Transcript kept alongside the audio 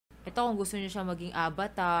Ito kung gusto niyo siya maging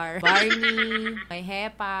avatar, Barney, may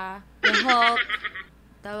hepa, the Hulk.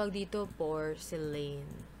 Tawag dito porcelain.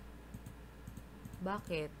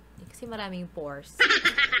 Bakit? Kasi maraming pores.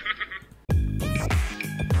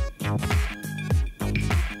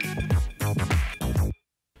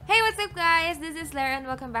 Hey, what's up guys? This is Lara and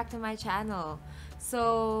welcome back to my channel.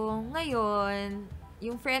 So, ngayon,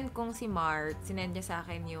 yung friend kong si Mark, sinend niya sa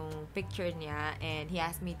akin yung picture niya and he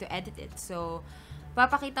asked me to edit it. So,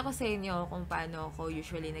 papakita ko sa inyo kung paano ako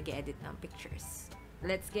usually nag-edit ng pictures.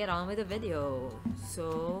 Let's get on with the video.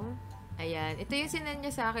 So, ayan. Ito yung sinend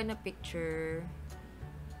niya sa akin na picture.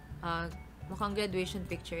 Mukhang graduation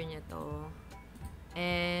picture niya to.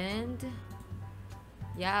 And,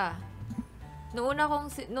 yeah. Nung una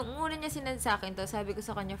niya sinend sa akin to, sabi ko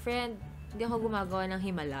sa kanya, friend, hindi ako gumagawa ng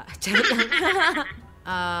himala. Charot lang.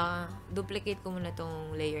 Duplicate ko muna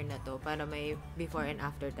tong layer na to para may before and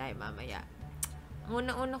after tayo mamaya. Ang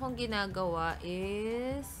una-una kong ginagawa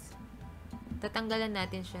is tatanggalan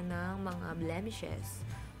natin siya ng mga blemishes.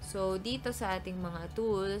 So, dito sa ating mga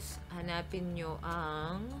tools, hanapin nyo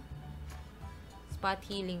ang spot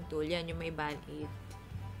healing tool. Yan, yung may band-aid.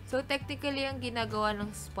 So, technically, ang ginagawa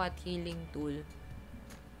ng spot healing tool,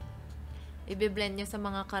 i-blend nyo sa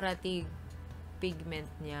mga karatig pigment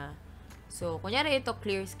niya. So, kunyari ito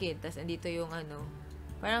clear skin, tas andito yung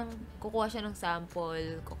parang kukuha siya ng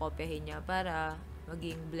sample, kukopyahin niya para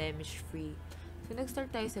maging blemish free. So,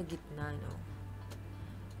 nag-start tayo sa gitna, no?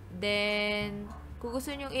 Then, kung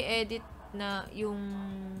gusto nyo i-edit na yung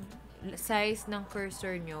size ng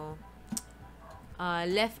cursor nyo,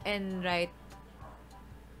 left and right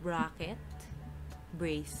bracket,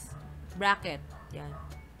 bracket, yan.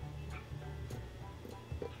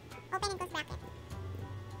 Open and close bracket.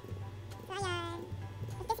 So, ayan.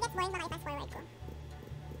 If this gets boring, baka i-fast forward ko.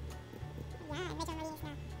 Ayan, medyo malinis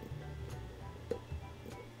na.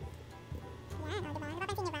 Ayan, diba?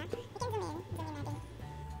 Napapansin niyo ba? We can zoom in. Zoom in natin.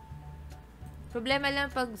 Problema lang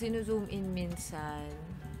pag zoom in minsan,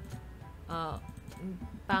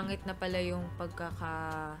 pangit na pala yung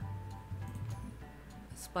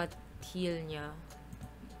spot heal niya.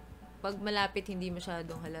 Pag malapit, hindi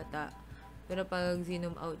masyadong halata. Pero pag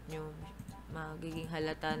zoom out nyo, magiging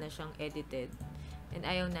halata na siyang edited. And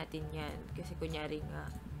ayaw natin yan. Kasi kunyari nga,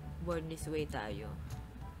 born this way tayo.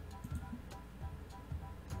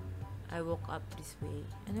 I woke up this way.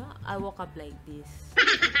 I woke up like this.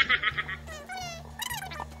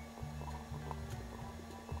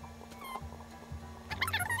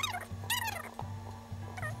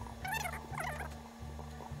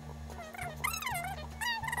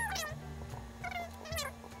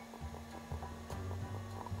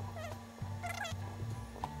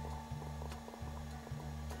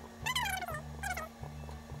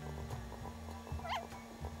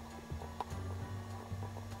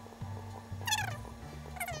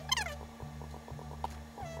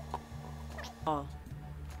 Oh,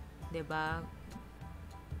 'di ba?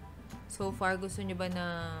 So far gusto niyo ba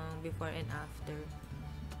ng before and after?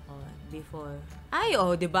 Oh, before. Ay,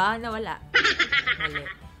 'di ba? Nawala. Mali.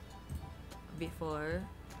 Before,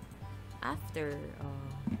 after. Oh,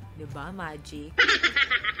 'di ba? Magic.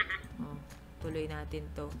 Oh, tuloy natin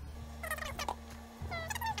 'to.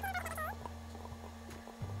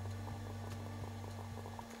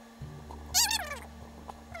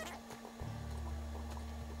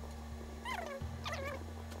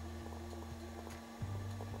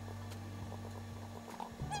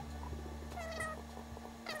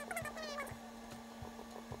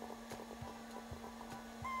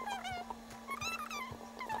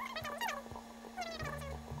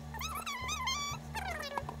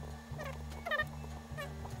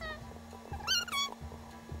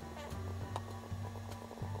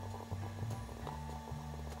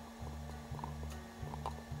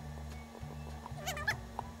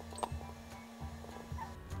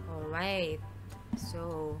 Alright.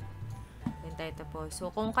 So, yan tayo tapos. So,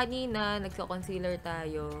 kung kanina, nagsa-concealer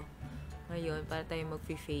tayo, ngayon, para tayo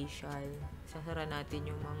mag-facial, sasara natin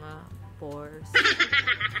yung mga pores.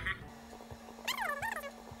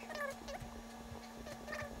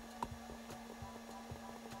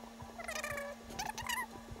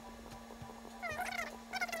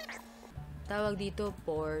 Tawag dito,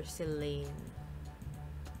 porcelain.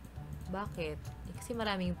 Bakit? Kasi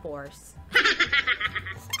maraming pores.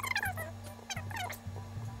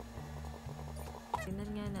 Tingnan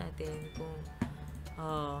nga natin kung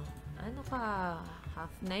ano ka,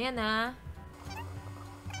 half na yan ha.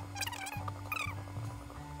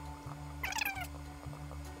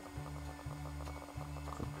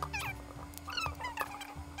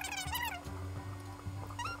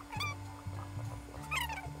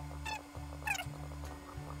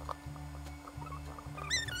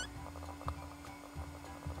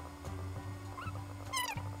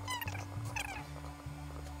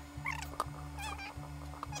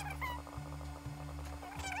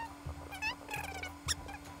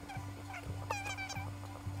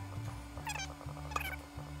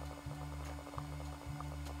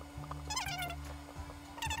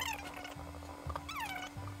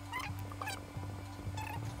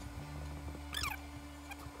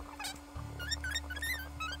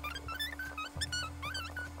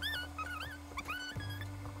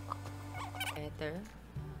 better?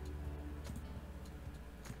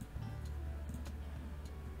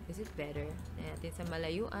 Is it better? Tingnan natin sa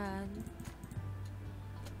malayuan.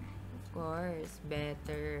 Of course,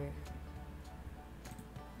 better.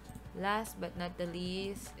 Last but not the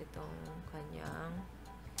least, itong kanyang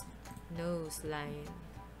nose line.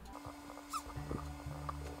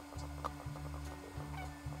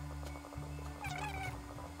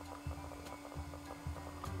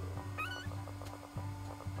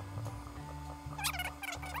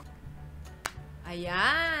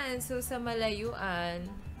 Ayan! So, sa malayuan,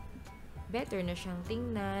 better na siyang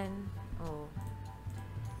tingnan. Oh.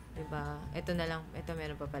 Diba? Ito na lang. Ito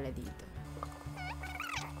meron pa pala dito.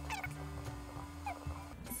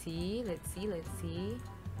 See? Let's see. Let's see.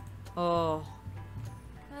 Oh.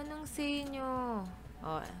 Anong say nyo?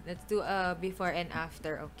 Oh, let's do a before and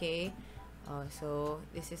after, okay? Oh, so,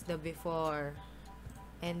 this is the before.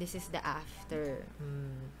 And this is the after.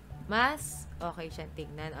 Mas okay siyang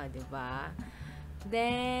tingnan. Oh, diba?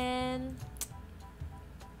 Then,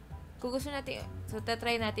 kung gusto natin, so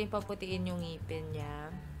tatry natin paputiin yung ngipin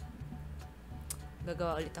niya.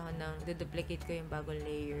 Gagawa ulit ako ng, duplicate ko yung bagong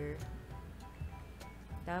layer.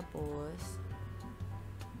 Tapos,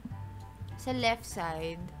 sa left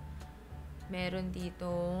side, meron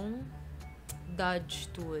ditong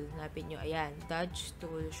dodge tool. Hanapin nyo, ayan, dodge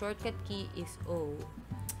tool. Shortcut key is O.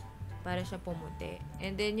 Para siya pumuti.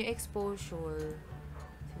 And then, yung exposure,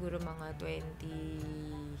 siguro mga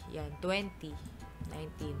 20, yan, 20,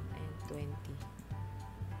 19, and 20.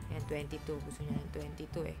 Yan, 22. Gusto niya ng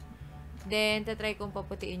 22 eh. Then, tatry kong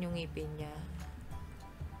paputiin yung ngipin niya.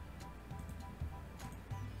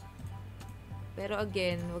 Pero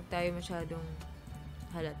again, wag tayo masyadong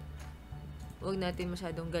wag natin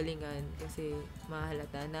masyadong galingan kasi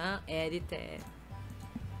mahalata na edited.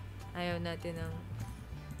 Ayaw natin ng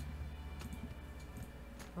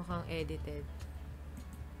mukhang edited.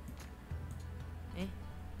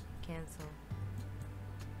 Cancel.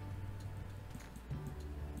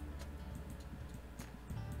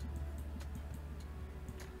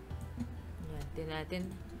 Yan, din natin.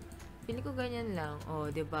 Pili ko ganyan lang.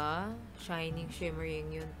 Oh, 'di ba? Shining,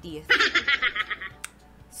 shimmering yung teeth.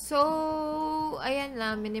 So, ayan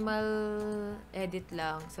lang, minimal edit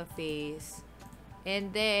lang sa face.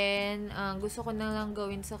 And then, gusto ko na lang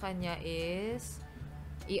gawin sa kanya is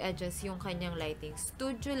i-adjust yung kanyang lighting.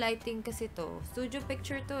 Studio lighting kasi to. Studio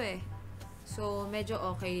picture to eh. So, medyo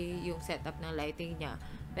okay yung setup ng lighting niya.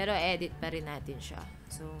 Pero, edit pa rin natin siya.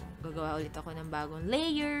 So, gagawa ulit ako ng bagong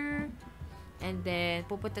layer. And then,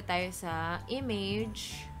 pupunta tayo sa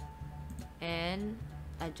image and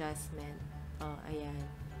adjustment. Oh, ayan.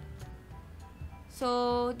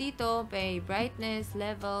 So, dito, may brightness,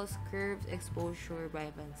 levels, curves, exposure,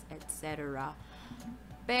 brightness, etc.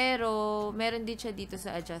 Pero, meron din siya dito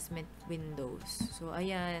sa adjustment windows. So,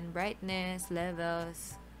 ayan, brightness,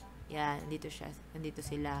 levels, yan, dito siya, nandito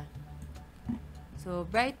sila. So,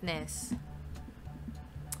 brightness,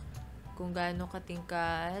 kung gaano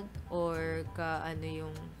katingkad or ano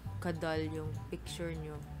yung ka-dull yung picture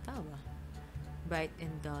nyo. Tama. Bright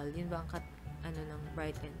and dull. Yun ba ang ano ng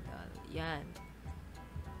bright and dull? Yan.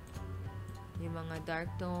 Yung mga dark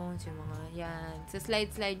tones, yung mga yan. Sa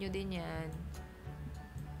slide nyo din yan.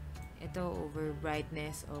 Ito, over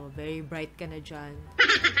brightness. Oh, very bright ka na dyan.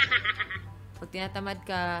 Pag tinatamad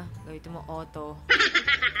ka, gawin mo auto.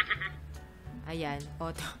 Ayan,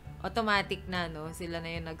 auto. Automatic na, no? Sila na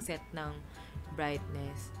yung nag-set ng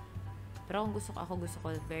brightness. Pero kung gusto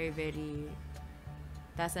ko very, very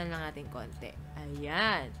taasan lang natin konti.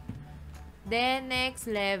 Ayan. Then, next,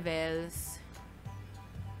 levels.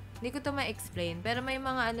 Hindi ko to ma-explain, pero may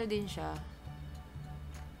mga ano din siya.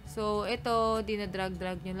 So, ito,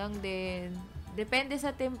 dinadrag-drag nyo lang din. Depende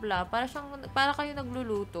sa timpla. Para kayo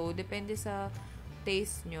nagluluto. Depende sa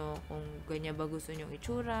taste nyo. Kung ganyan ba gusto nyong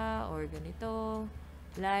itsura, or ganito.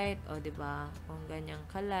 Light, o diba? Kung ganyang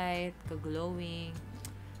ka-light, ka-glowing.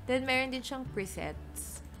 Then, meron din siyang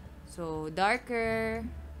presets. So, darker.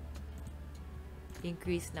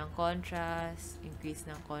 Increase ng contrast. Increase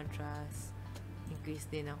ng contrast. Increase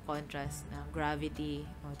din ng contrast ng gravity.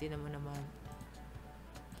 O, tinan mo naman.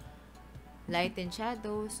 Light and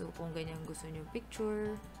shadow. So, kung ganyan gusto nyo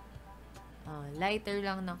picture. Lighter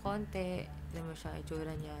lang ng konti. Tignan mo siya,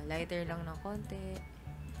 itsura niya. Lighter lang ng konti.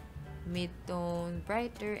 Mid-tone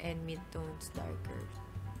brighter and mid-tones darker.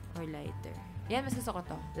 Or lighter. Yan, mas gusto ko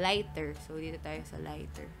to. Lighter. So, dito tayo sa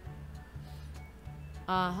lighter.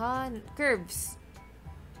 Curves.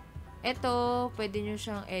 Ito, pwede nyo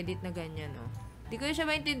siyang edit na ganyan, no? Di ko siya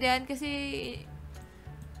maintindihan kasi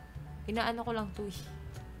inaano ko lang to.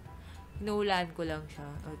 Hinuhulaan ko lang siya.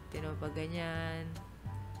 O, tinapag ganyan.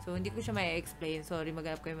 So, hindi ko siya may explain. Sorry,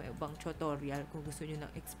 maghanap kayo may ibang tutorial kung gusto nyo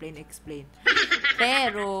ng explain.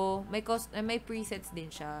 Pero, may presets din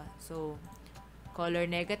siya. So, color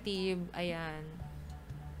negative, ayan.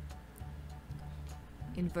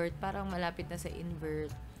 Invert, parang malapit na sa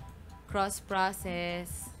invert. Cross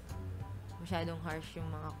process, masyadong harsh yung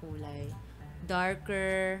mga kulay.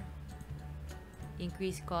 Darker,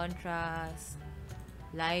 increase contrast,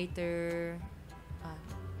 lighter,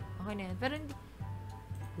 okay na yan. Pero hindi,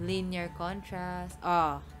 linear contrast,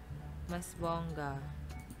 mas bongga.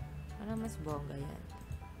 Ano mas bongga yan?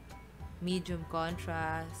 Medium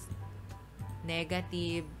contrast,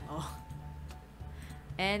 negative,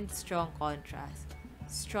 and strong contrast.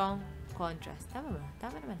 Strong contrast. Tama ba?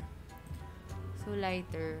 Tama naman. So,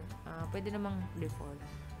 lighter. Pwede namang default.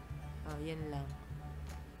 Yan lang.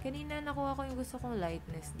 Kanina nakuha ko yung gusto kong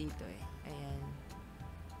lightness dito eh. Ayan.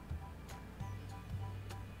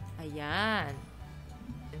 Ayan.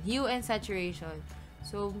 Hue and saturation.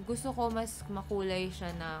 So, gusto ko mas makulay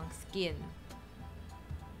siya ng skin.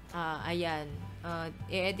 Ayan.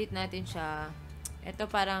 I-edit natin siya.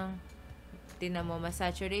 Ito parang tinan mo, mas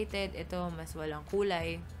saturated. Ito, mas walang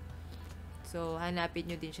kulay. So, hanapin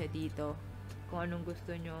nyo din siya dito. Kung anong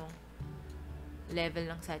gusto nyo level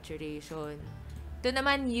ng saturation. Ito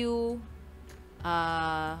naman, hue.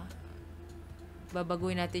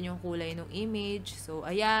 Babaguhin natin yung kulay ng image. So,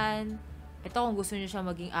 ayan. Ito, kung gusto nyo siya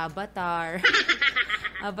maging avatar.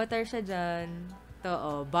 Avatar siya dyan.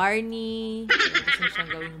 Ito, Barney. Kung gusto nyo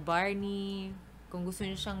siyang gawing Barney. Kung gusto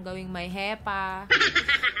nyo siyang gawing may hepa.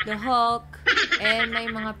 The Hulk. And may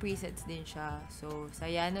mga presets din siya. So,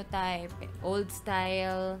 cyanotype, old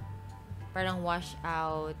style, parang wash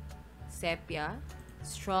out, sepia,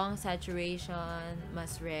 strong saturation,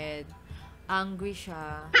 mas red, angry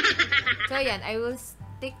siya. So, ayan, I will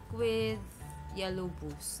stick with yellow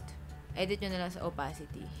boost. Edit nyo na lang sa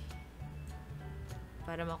opacity.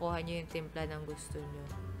 Para makuha nyo yung timpla ng gusto nyo.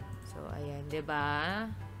 So, ayan, diba?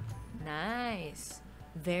 Nice.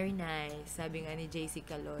 Very nice. Sabi nga ni JC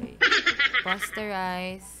Caloy.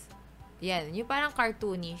 Posterize. Yan. Yung parang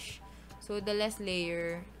cartoonish. So, the less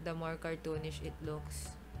layer, the more cartoonish it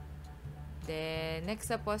looks. Then,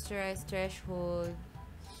 next sa posterize, threshold.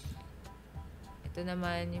 Ito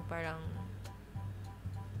naman yung parang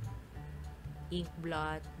ink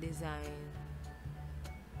blot design.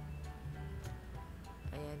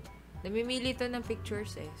 Ayan. Namimili to ng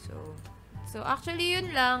pictures eh. So actually,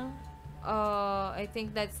 yun lang. I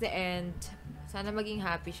think that's the end. Sana maging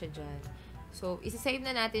happy siya dyan. So, isa-save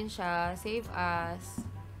na natin siya. Save as,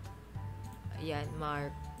 ayan,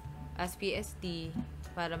 mark. As PST.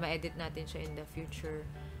 Para ma-edit natin siya in the future.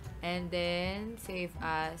 And then, save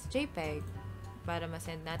as JPEG. Para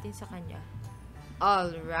ma-send natin sa kanya.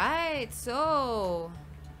 Alright. So,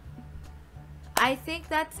 I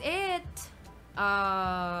think that's it.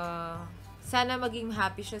 Sana maging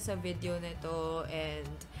happy siya sa video na to.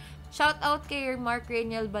 And, shout out kay Mark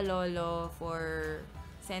Reniel Balolo for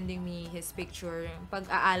sending me his picture.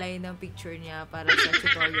 Pag-aalay ng picture niya para sa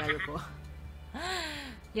tutorial ko.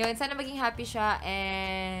 Yun, sana maging happy siya.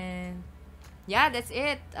 And, yeah, that's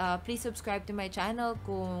it. Please subscribe to my channel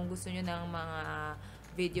kung gusto nyo ng mga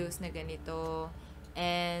videos na ganito.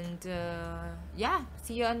 And, yeah,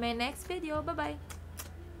 see you on my next video. Bye-bye!